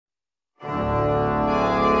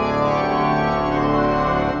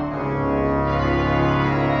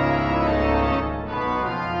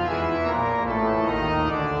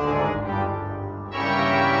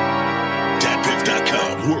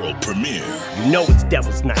You know it's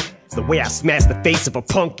Devil's Night, the way I smash the face of a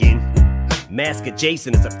pumpkin. Mask of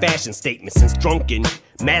Jason is a fashion statement since drunken.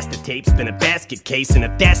 Master tapes been a basket case, and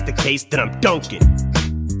if that's the case, then I'm dunking.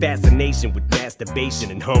 Fascination with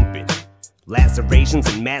masturbation and humping. Lacerations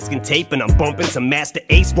and masking tape, and I'm bumping some Master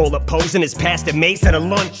Ace, roll up posing as Pastor Mace at a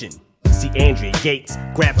luncheon. See Andrea Yates,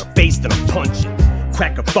 grab her face, then I'm punching.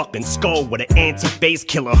 Crack her fucking skull with an anti-face,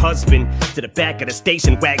 kill her husband. To the back of the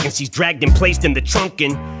station wagon, she's dragged and placed in the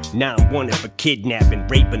trunkin'. Now I'm wanted for kidnapping,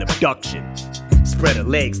 rape, and abduction. Spread her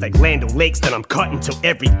legs like Land O'Lakes, then I'm cutting till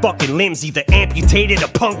every fucking limb's either amputated or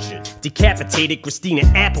punctured. Decapitated Christina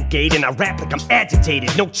Applegate, and I rap like I'm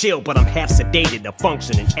agitated. No chill, but I'm half sedated, a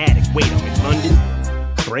functioning addict. Wait, I'm in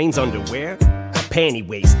London? Brains underwear? A panty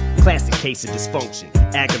waist, classic case of dysfunction.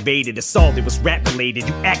 Aggravated assault, it was rap related.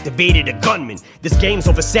 You activated a gunman. This game's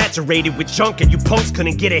oversaturated with junk, and you punks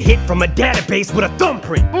couldn't get a hit from a database with a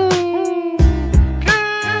thumbprint.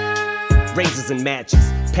 Razors and matches,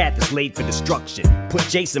 path is laid for destruction. Put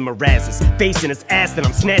Jason Mraz's face in his ass, then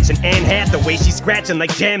I'm snatching Anne Hathaway. She's scratching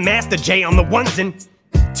like Jam Master Jay on the ones and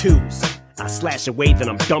twos. I slash away, then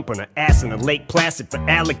I'm dumping her ass in the Lake Placid for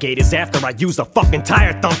alligators. After I use a fucking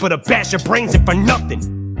tire thumper to bash her brains in for nothing.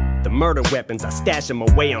 The murder weapons, I stash them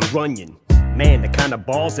away on Runyon. Man, the kind of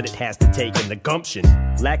balls that it has to take, and the gumption.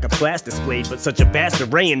 Lack of class displayed, but such a vast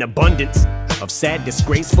array and abundance of sad,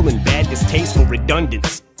 disgraceful, and bad, distasteful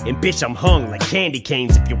redundance. And bitch, I'm hung like candy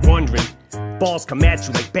canes if you're wondering. Balls come at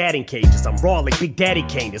you like batting cages. I'm raw like Big Daddy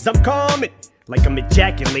Kane as I'm coming. Like I'm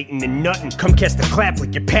ejaculating and nutting. Come catch the clap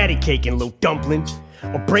like you're patty caking, little dumpling.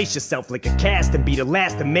 Or brace yourself like a cast and be the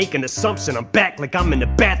last to make an assumption. I'm back like I'm in the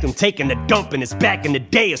bathroom taking a dump and it's back in the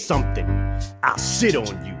day or something. I'll shit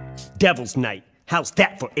on you. Devil's Night, how's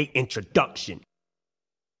that for a introduction?